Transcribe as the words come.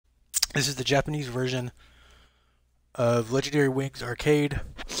This is the Japanese version of Legendary Wings Arcade.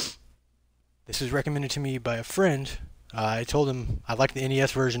 This was recommended to me by a friend. I told him I liked the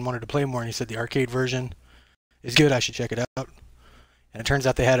NES version, wanted to play more, and he said the arcade version is good, I should check it out. And it turns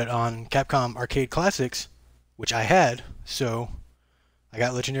out they had it on Capcom Arcade Classics, which I had, so I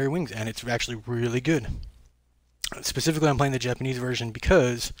got Legendary Wings, and it's actually really good. Specifically, I'm playing the Japanese version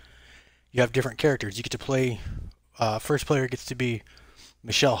because you have different characters. You get to play, first player gets to be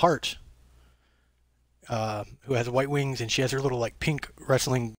Michelle Hart, who has white wings, and she has her little like pink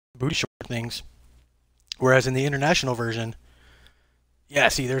wrestling booty short things. Whereas in the international version, yeah,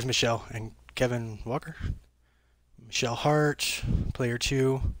 see, there's Michelle and Kevin Walker. Michelle Hart, player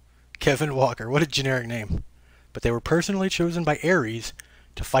 2, Kevin Walker. What a generic name. But they were personally chosen by Ares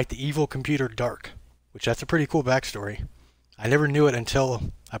to fight the evil computer Dark, which that's a pretty cool backstory. I never knew it until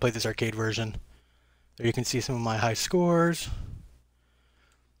I played this arcade version. There you can see some of my high scores.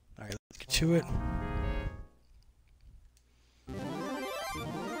 Alright, let's get to it.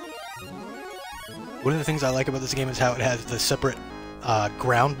 One of the things I like about this game is how it has the separate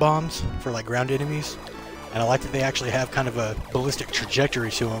ground bombs for like ground enemies. And I like that they actually have kind of a ballistic trajectory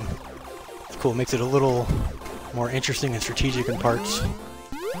to them. It's cool, it makes it a little more interesting and strategic in parts.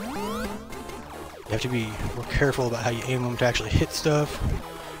 You have to be more careful about how you aim them to actually hit stuff.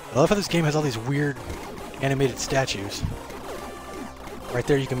 I love how this game has all these weird animated statues. Right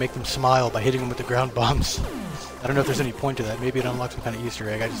there you can make them smile by hitting them with the ground bombs. I don't know if there's any point to that. Maybe it unlocks some kind of Easter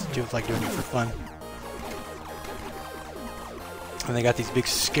egg. I just do like doing it for fun. And they got these big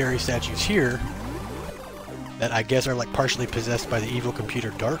scary statues here that I guess are like partially possessed by the evil computer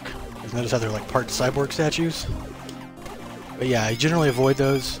Dark. Because notice how they're like part cyborg statues. But yeah, I generally avoid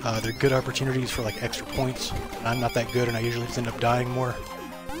those. They're good opportunities for like extra points. And I'm not that good, and I usually just end up dying more.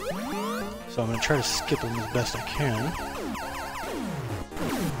 So I'm going to try to skip them as best I can.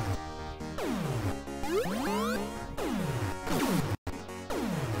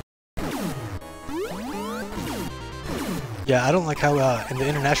 Yeah, I don't like how in the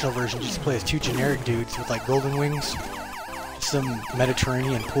international version you just play as two generic dudes with like golden wings. Just some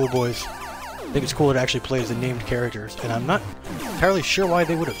Mediterranean pool boys. I think it's cool to actually play as the named characters, and I'm not entirely sure why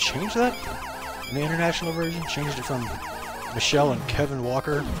they would have changed that in the international version. Changed it from Michelle and Kevin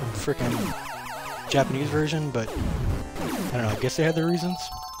Walker from frickin' Japanese version, but I don't know, I guess they had their reasons.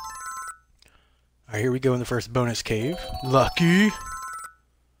 Alright, here we go in the first bonus cave. Lucky!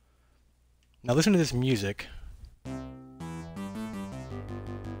 Now listen to this music.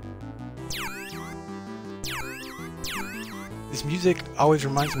 This music always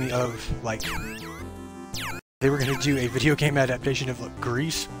reminds me of, like, they were going to do a video game adaptation of, like,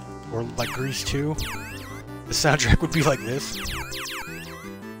 Grease, or, like, Grease 2. The soundtrack would be like this.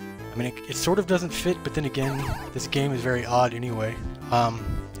 I mean, it sort of doesn't fit, but then again, this game is very odd anyway.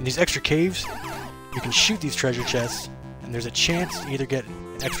 In these extra caves, you can shoot these treasure chests, and there's a chance to either get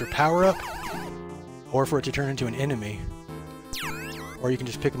an extra power-up, or for it to turn into an enemy. Or you can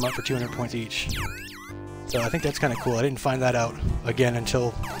just pick them up for 200 points each. So I think that's kind of cool. I didn't find that out, again,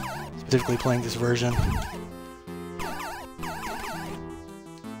 until specifically playing this version.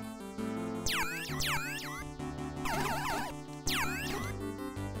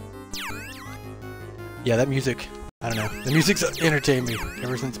 Yeah, that music, I don't know. The music's entertained me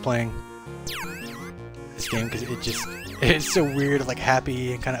ever since playing this game, because it's so weird, like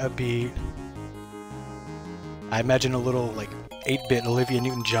happy and kind of upbeat. I imagine a little, like, 8-bit Olivia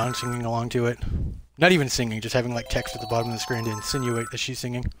Newton-John singing along to it. Not even singing, just having like text at the bottom of the screen to insinuate that she's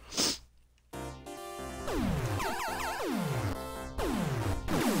singing.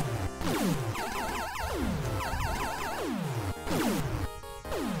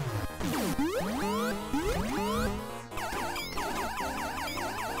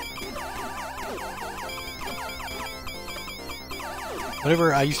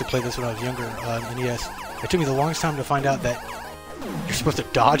 Whenever I used to play this when I was younger on NES, it took me the longest time to find out that you're supposed to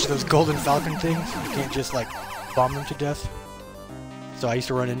dodge those golden falcon things. You can't just like bomb them to death. So I used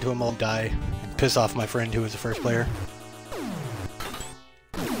to run into them all and die and piss off my friend who was the first player.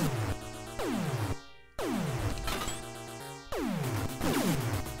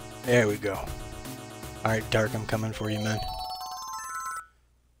 There we go. Alright, Dark, I'm coming for you, man.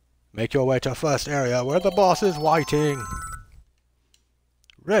 Make your way to first area where the boss is waiting.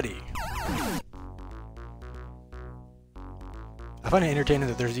 Ready. I find it entertaining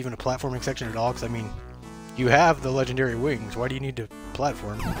that there's even a platforming section at all, because, I mean, you have the legendary wings. Why do you need to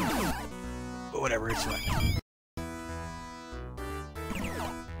platform? But whatever, it's fine.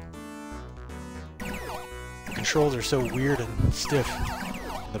 The controls are so weird and stiff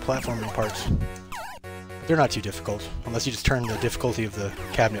in the platforming parts. They're not too difficult, unless you just turn the difficulty of the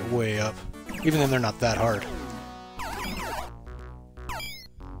cabinet way up. Even then, they're not that hard.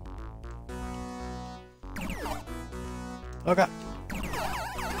 Oh god.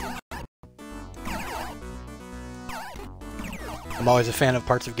 I'm always a fan of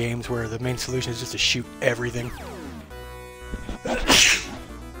parts of games where the main solution is just to shoot everything.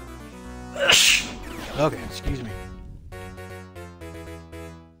 Okay, excuse me.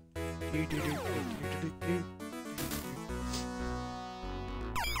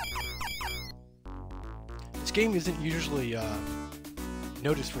 This game isn't usually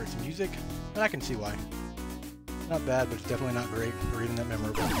noticed for its music, and I can see why. Not bad, but it's definitely not great or even that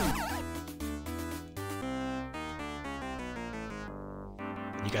memorable.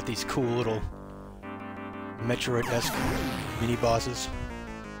 And you got these cool little Metroid-esque mini-bosses,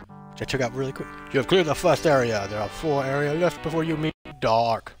 which I took out really quick. You have cleared the first area. There are 4 areas left before you meet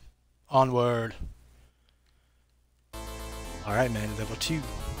Dark. Onward. Alright, man, level 2.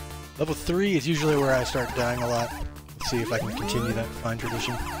 Level 3 is usually where I start dying a lot. Let's see if I can continue that fine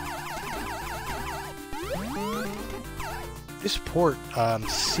tradition. This port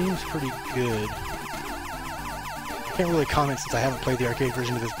seems pretty good. I can't really comment since I haven't played the arcade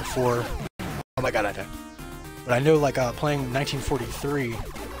version of this before. Oh my god, I died. But I know, like, playing 1943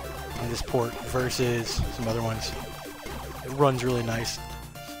 on this port versus some other ones, it runs really nice.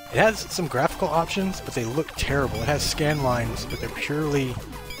 It has some graphical options, but they look terrible. It has scan lines, but they're purely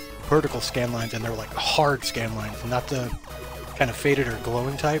vertical scan lines, and they're like hard scan lines, not the kind of faded or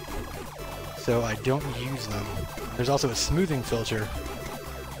glowing type. So I don't use them. There's also a smoothing filter,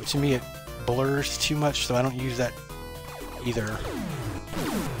 but to me it blurs too much, so I don't use that either.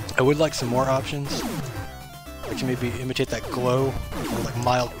 I would like some more options, like to maybe imitate that glow or like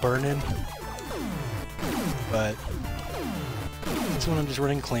mild burn-in, but this one I'm just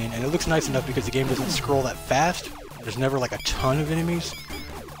running clean, and it looks nice enough because the game doesn't scroll that fast. There's never like a ton of enemies,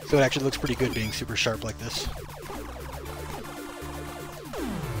 so it actually looks pretty good being super sharp like this.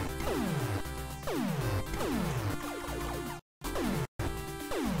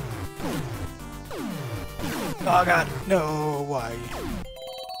 Oh god, no, why?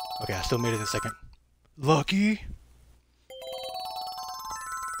 Okay, I still made it in a second. Lucky!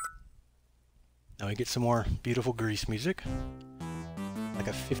 Now we get some more beautiful Grease music. Like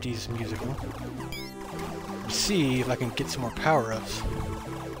a 50s musical. Let's see if I can get some more power-ups.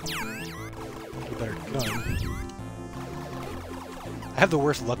 Get a better gun. I have the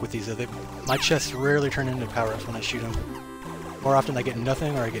worst luck with these though. My chests rarely turn into power-ups when I shoot them. More often I get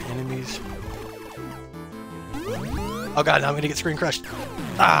nothing or I get enemies. Oh god, now I'm gonna get screen crushed.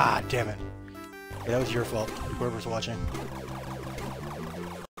 Ah, damn it. Okay, that was your fault, whoever's watching.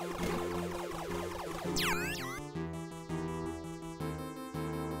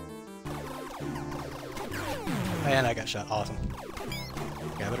 And I got shot. Awesome.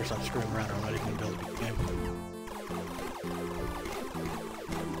 Okay, I better stop screwing around or I'm not even gonna be able to beat the game.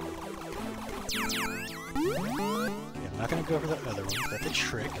 Okay, I'm not gonna go for that other one. That's a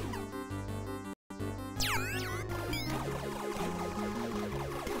trick.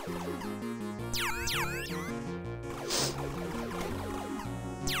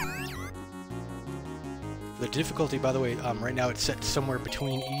 The difficulty, by the way, right now it's set somewhere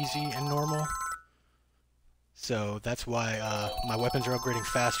between easy and normal. So that's why my weapons are upgrading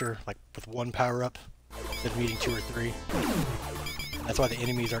faster, like with 1 power-up, instead of needing 2 or 3. That's why the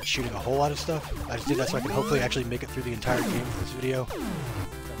enemies aren't shooting a whole lot of stuff. I just did that so I can hopefully actually make it through the entire game for this video.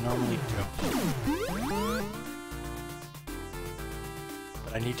 I normally don't.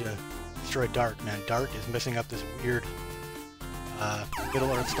 But I need to destroy Dark, man. Dark is messing up this weird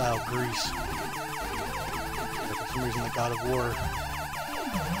Middle Earth style Grease. For some reason, the God of War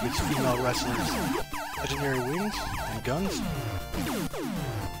gives female wrestlers legendary wings and guns.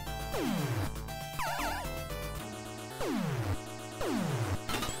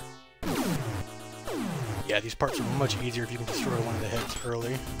 Yeah, these parts are much easier if you can destroy one of the heads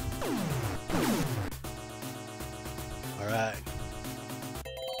early. Alright.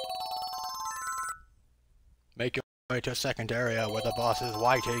 Make your way to a second area where the boss is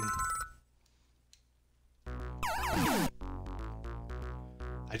waiting.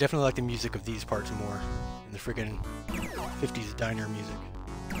 I definitely like the music of these parts more than the freaking 50s diner music.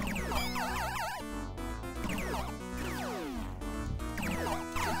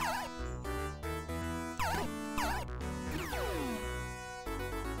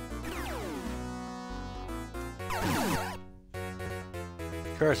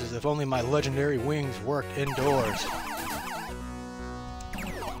 Curses, if only my legendary wings worked indoors.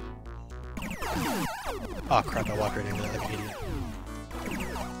 Oh crap, I walked right into that like an idiot.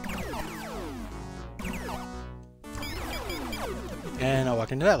 And I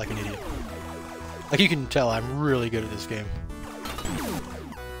walked into that like an idiot. Like, you can tell I'm really good at this game.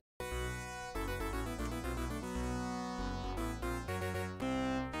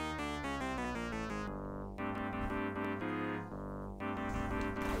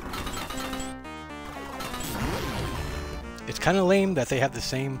 It's kind of lame that they have the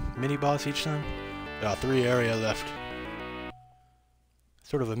same mini-boss each time. There are 3 area left.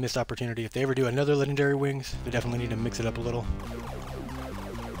 Sort of a missed opportunity. If they ever do another Legendary Wings, they definitely need to mix it up a little.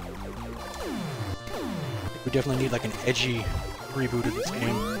 We definitely need like an edgy reboot of this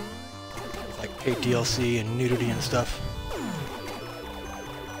game. With like paid DLC and nudity and stuff.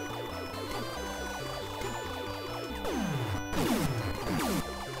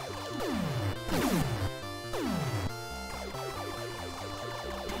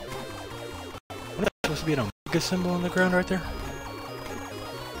 What is supposed to be an Omega symbol on the ground right there?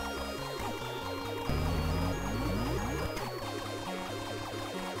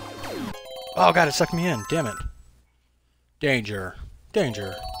 Oh god, it sucked me in. Damn it. Danger.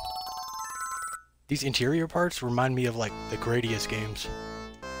 Danger. These interior parts remind me of like the Gradius games,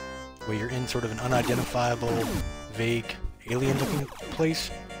 where you're in sort of an unidentifiable, vague, alien-looking place.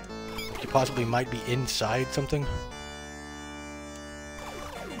 You possibly might be inside something.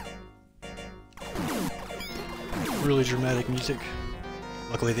 Really dramatic music.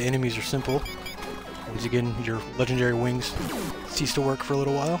 Luckily the enemies are simple. Once again, your legendary wings cease to work for a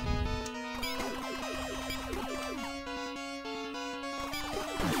little while.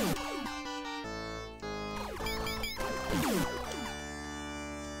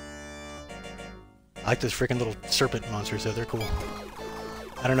 I like those freaking little serpent monsters though, they're cool.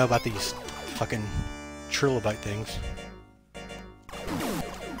 I don't know about these fucking trilobite things.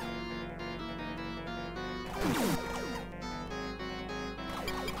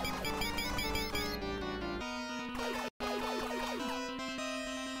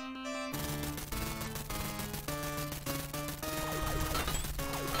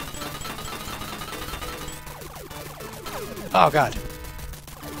 Oh god.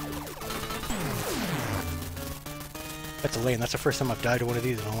 That's lame. That's the first time I've died to one of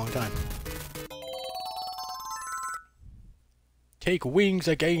these in a long time. Take wings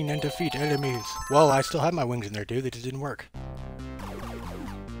again and defeat enemies. Well, I still have my wings in there, dude. They just didn't work.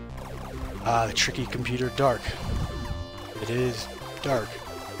 Ah, the tricky computer dark. It is dark.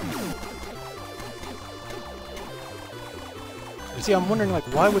 And see, I'm wondering, like,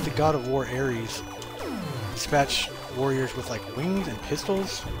 why would the God of War Ares dispatch warriors with, like, wings and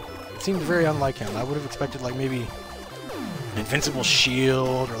pistols? It seems very unlike him. I would have expected, like, maybe an invincible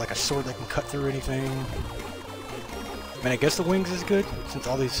shield, or like a sword that can cut through anything. I mean, I guess the wings is good, since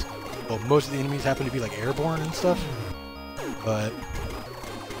all these, well, most of the enemies happen to be like airborne and stuff. But,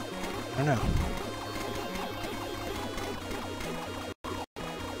 I don't know.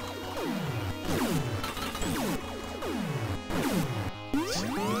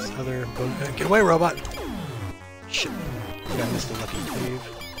 This other get away, robot! Shit. I think I missed the lucky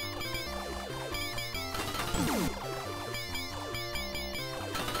cave.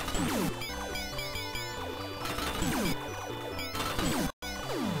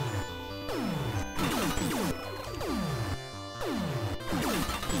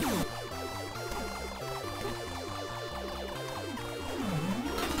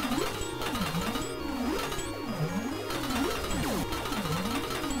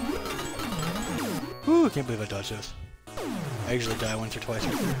 Ooh, I can't believe I dodged this. I usually die once or twice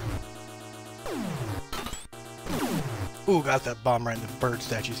right there. Ooh, got that bomb right in the bird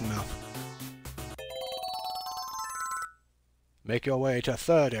statue's mouth. Make your way to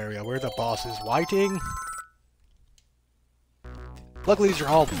third area where the boss is waiting. Luckily these are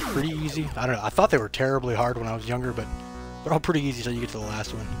all pretty easy. I don't know, I thought they were terribly hard when I was younger, but they're all pretty easy until you get to the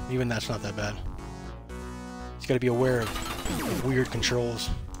last one. Even that's not that bad. Just gotta be aware of weird controls.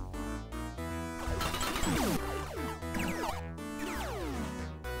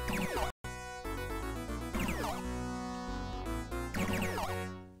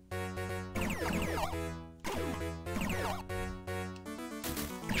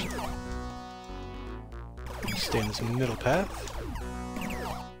 Stay in this middle path.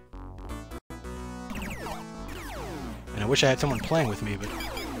 And I wish I had someone playing with me, but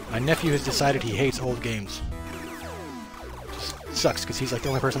my nephew has decided he hates old games. Just sucks, because he's like the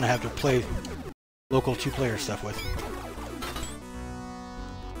only person I have to play local 2-player stuff with.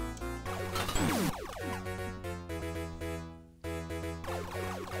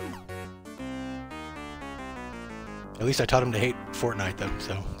 At least I taught him to hate Fortnite, though,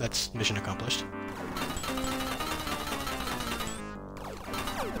 so that's mission accomplished.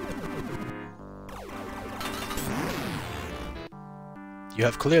 You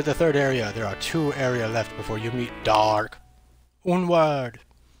have cleared the third area. There are 2 areas left before you meet Dark. Onward!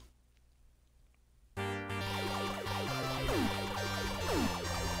 I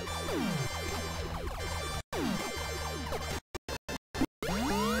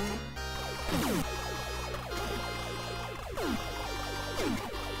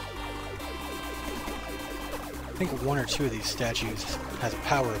think 1 or 2 of these statues has a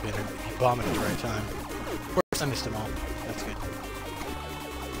power-up in it if you bomb it at the right time. Of course, I missed them all. That's good.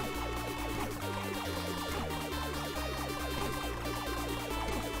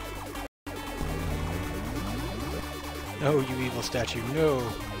 No, you evil statue, no!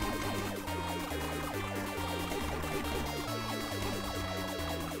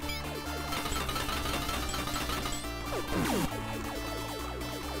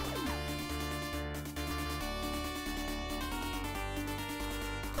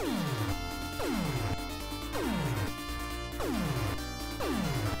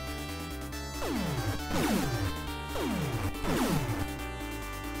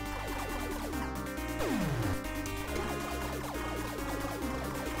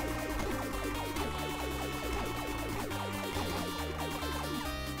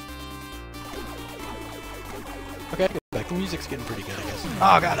 Okay, like the music's getting pretty good, I guess.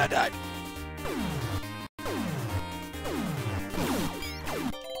 Oh god, I died!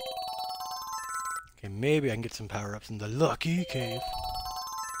 Okay, maybe I can get some power-ups in the Lucky Cave.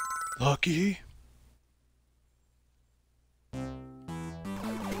 Lucky?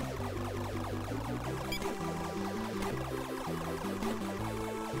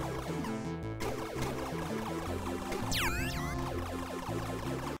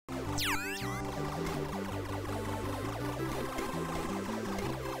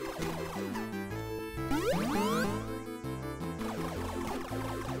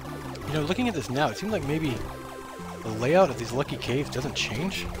 You know, looking at this now, it seems like maybe the layout of these Lucky Caves doesn't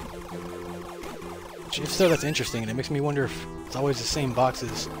change. If so, that's interesting, and it makes me wonder if it's always the same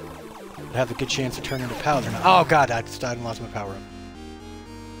boxes that have a good chance to turn into pals or not. Oh god, I just died and lost my power up.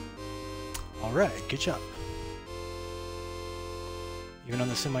 Alright, good job. Even on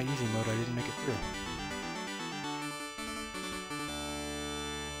the semi-easy mode, I didn't make it through.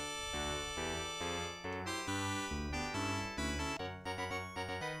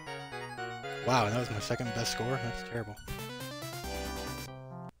 Wow, that was my second best score? That's terrible.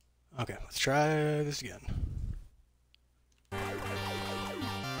 Okay, let's try this again.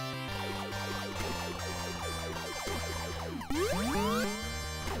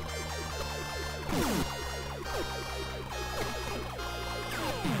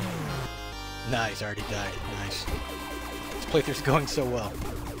 Nice, already died. Nice. This playthrough's going so well.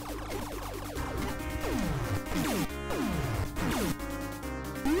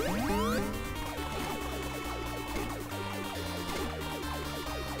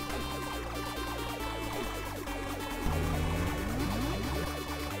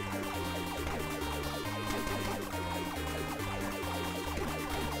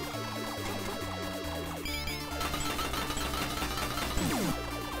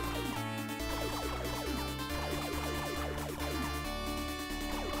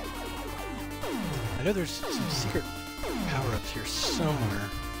 I know there's some secret power-ups here somewhere.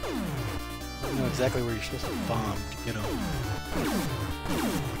 I don't know exactly where you're supposed to bomb to get them.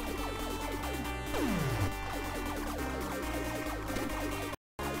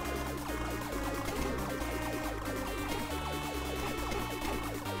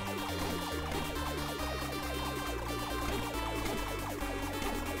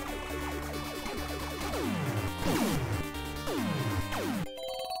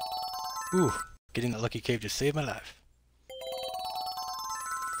 Ooh. Getting that Lucky Cave just saved my life.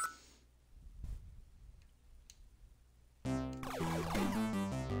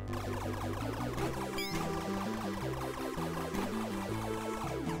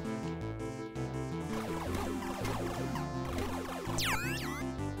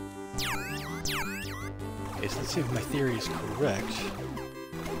 Okay, so let's see if my theory is correct.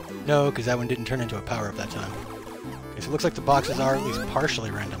 No, because that one didn't turn into a power-up that time. Okay, so it looks like the boxes are at least partially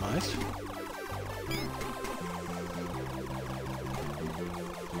randomized.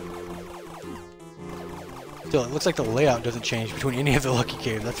 Still, it looks like the layout doesn't change between any of the Lucky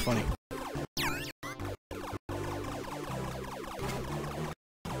Caves. That's funny.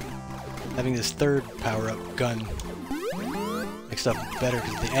 Having this third power-up gun makes stuff better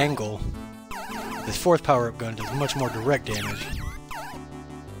because the angle. This fourth power-up gun does much more direct damage.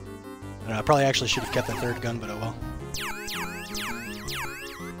 I probably actually should have kept the third gun, but oh well.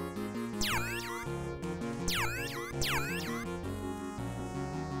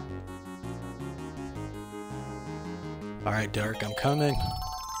 Alright, Dark, I'm coming.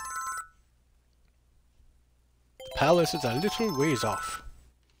 palace is a little ways off.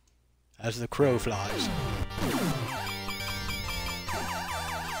 As the crow flies.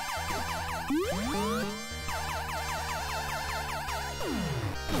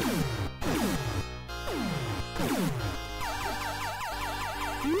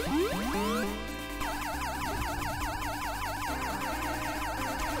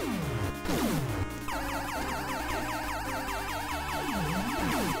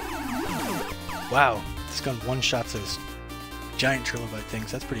 Wow, this gun one-shots those giant trilobite things.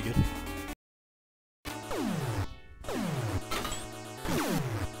 That's pretty good.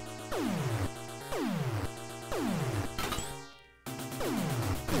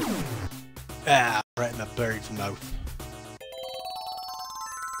 Ah, right in the bird's mouth.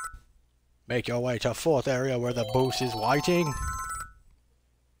 Make your way to 4th area where the boss is waiting.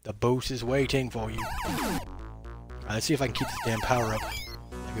 The boss is waiting for you. Alright, let's see if I can keep this damn power up.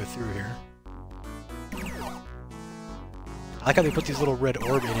 I go through here. I like how they put these little red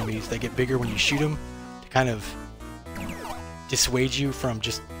orb enemies. They get bigger when you shoot them to kind of dissuade you from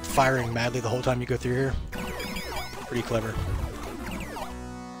just firing madly the whole time you go through here. Pretty clever.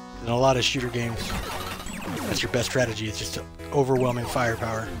 In a lot of shooter games, that's your best strategy. It's just overwhelming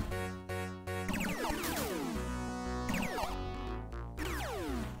firepower.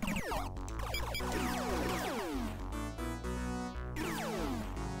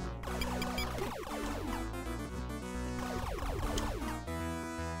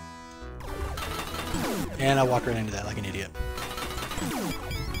 And I walked right into that like an idiot.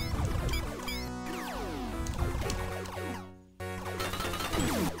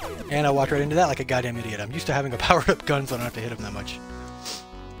 And I walked right into that like a goddamn idiot. I'm used to having a powered-up gun, so I don't have to hit him that much.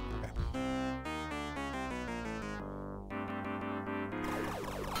 Okay.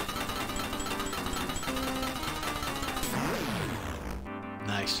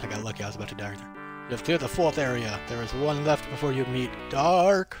 Nice. I got lucky. I was about to die right there. You have cleared the 4th area. There is one left before you meet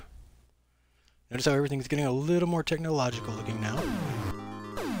Dark. Notice how everything's getting a little more technological looking now.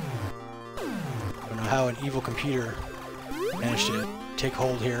 I don't know how an evil computer managed to take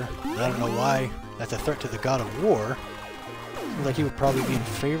hold here. I don't know why that's a threat to the god of war. Seems like he would probably be in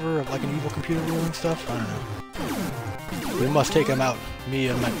favor of like an evil computer ruling stuff. I don't know. We must take him out. Me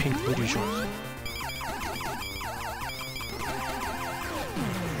and my pink booty shorts.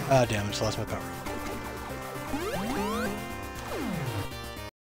 Ah, damn, I just lost my power.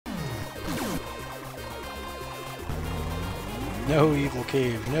 No evil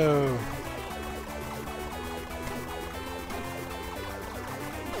cave, no!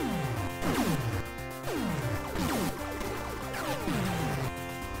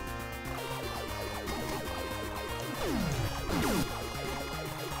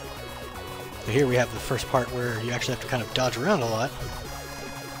 So here we have the first part where you actually have to kind of dodge around a lot.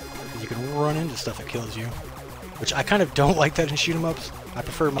 You can run into stuff that kills you. Which I kind of don't like that in shoot 'em ups. I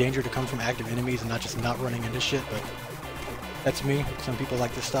prefer danger to come from active enemies and not just not running into shit, but that's me. Some people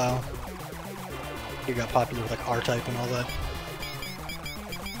like this style. It got popular with like R-Type and all that.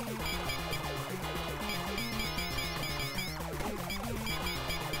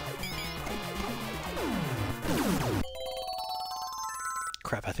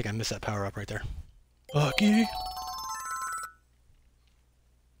 Crap, I think I missed that power up right there. Lucky!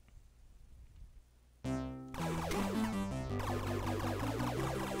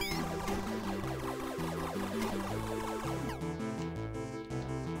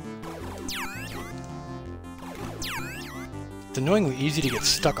 It's annoyingly easy to get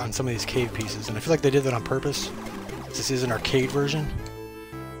stuck on some of these cave pieces, and I feel like they did that on purpose. This is an arcade version.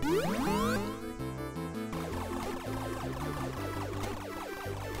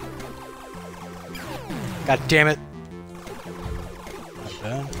 God damn it! Not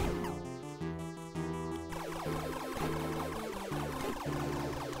bad.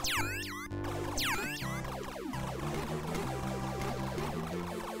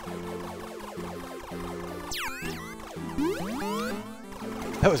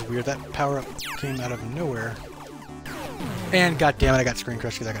 That was weird. That power-up came out of nowhere. And goddammit, I got screen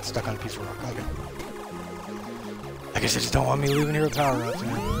crushed because I got stuck on a piece of rock. Okay. I guess they just don't want me leaving here with power-ups,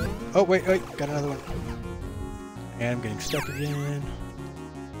 man. Oh, wait, got another one. And I'm getting stuck again.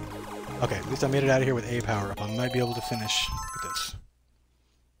 Okay, at least I made it out of here with a power-up. I might be able to finish with this.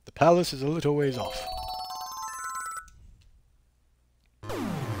 The palace is a little ways off.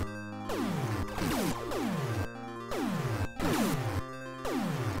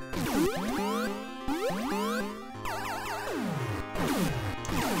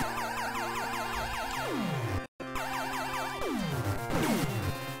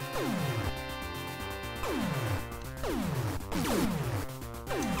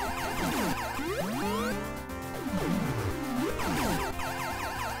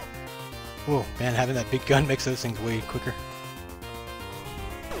 Whoa, man, having that big gun makes those things way quicker.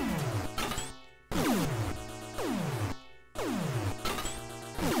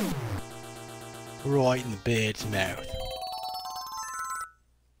 Right in the bird's mouth.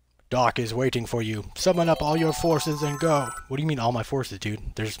 Doc is waiting for you. Summon up all your forces and go. What do you mean all my forces, dude?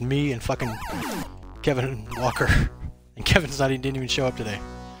 There's me and fucking Kevin Walker. And Kevin's didn't even show up today.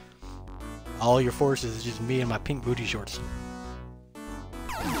 All your forces is just me and my pink booty shorts.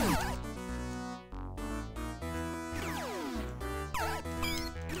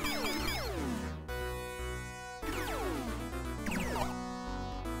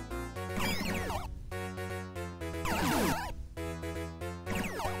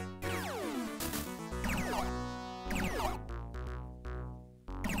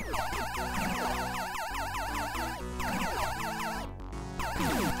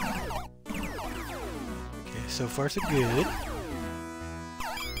 So far, so good.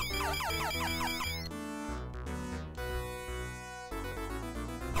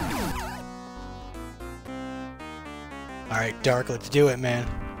 Alright, Dark, let's do it, man.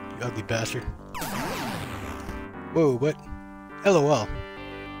 You ugly bastard. Whoa, what? LOL. I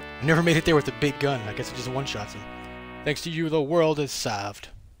never made it there with a big gun. I guess it just one-shots him. Thanks to you, the world is salved.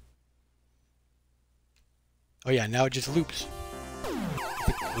 Oh yeah, now it just loops.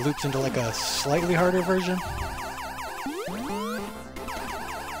 It loops into like a slightly harder version.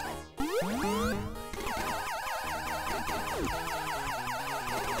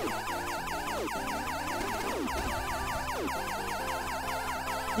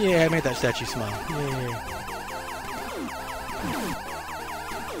 Yeah, I made that statue smile. Yay.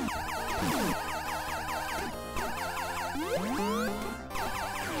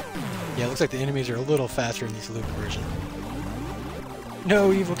 Yeah, it looks like the enemies are a little faster in this loop version.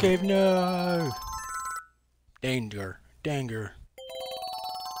 No, Evil Cave, no! Danger. Danger.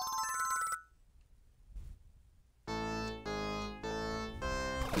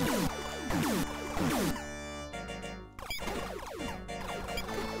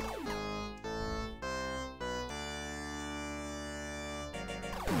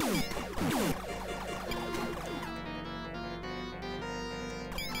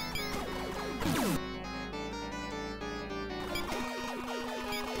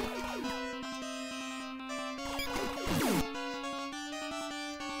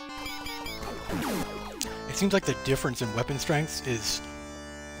 It seems like the difference in weapon strengths is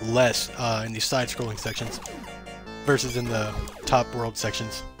less in these side-scrolling sections versus in the top world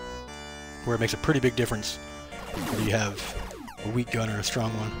sections, where it makes a pretty big difference whether you have a weak gun or a strong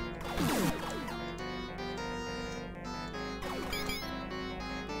one.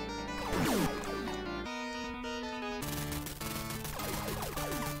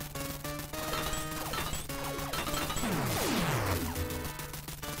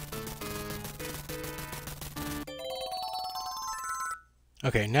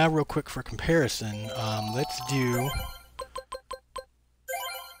 Okay, now real quick for comparison,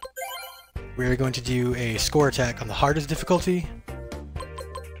 we're going to do a score attack on the hardest difficulty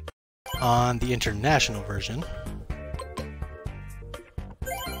on the international version.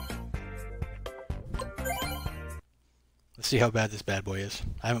 Let's see how bad this bad boy is.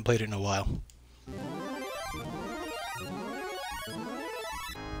 I haven't played it in a while.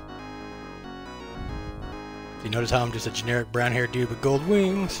 You notice how I'm just a generic brown-haired dude with gold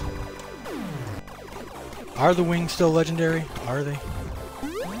wings? Are the wings still legendary? Are they?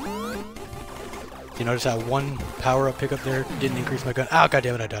 You notice how one power-up pickup there didn't increase my gun? Oh,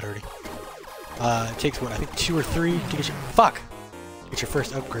 goddammit, I died already. It takes, what, I think 2 or 3 to get your... Fuck! Get your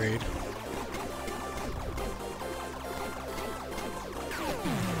first upgrade.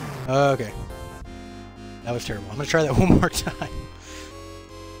 Okay. That was terrible. I'm gonna try that one more time.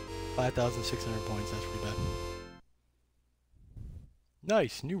 5,600 points, that's pretty bad.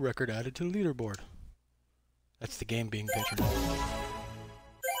 Nice, new record added to the leaderboard. That's the game being patronized.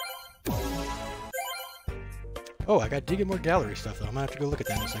 Oh, I did get more gallery stuff though. I'm gonna have to go look at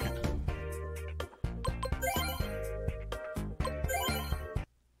that in a second.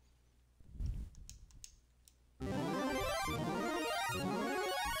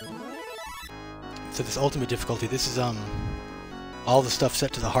 So this ultimate difficulty, this is all the stuff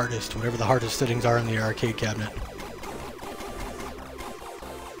set to the hardest, whatever the hardest settings are in the arcade cabinet.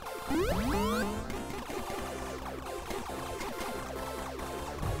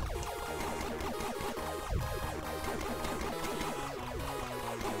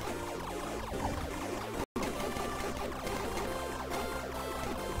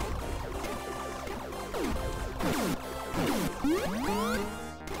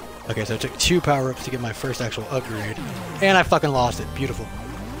 Okay, so it took 2 power-ups to get my first actual upgrade, and I fucking lost it. Beautiful.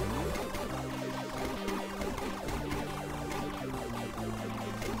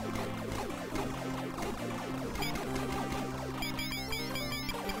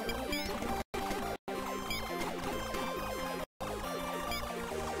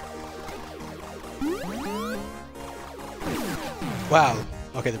 Wow.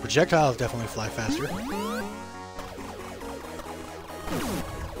 Okay, the projectiles definitely fly faster.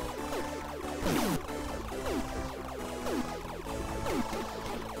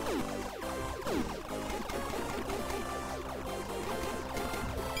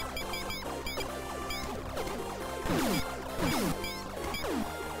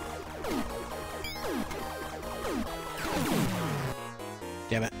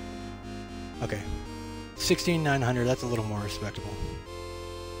 Damn it. Okay. 16,900, that's a little more respectable.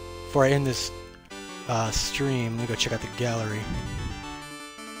 Before I end this stream, let me go check out the gallery.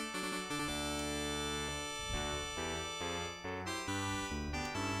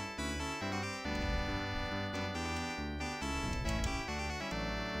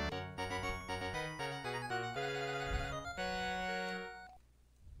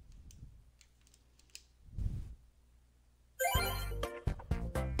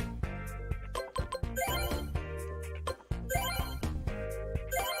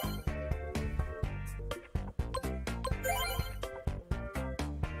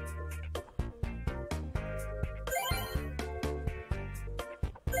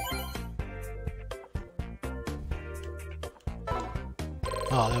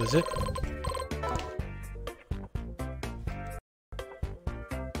 Oh, that was it?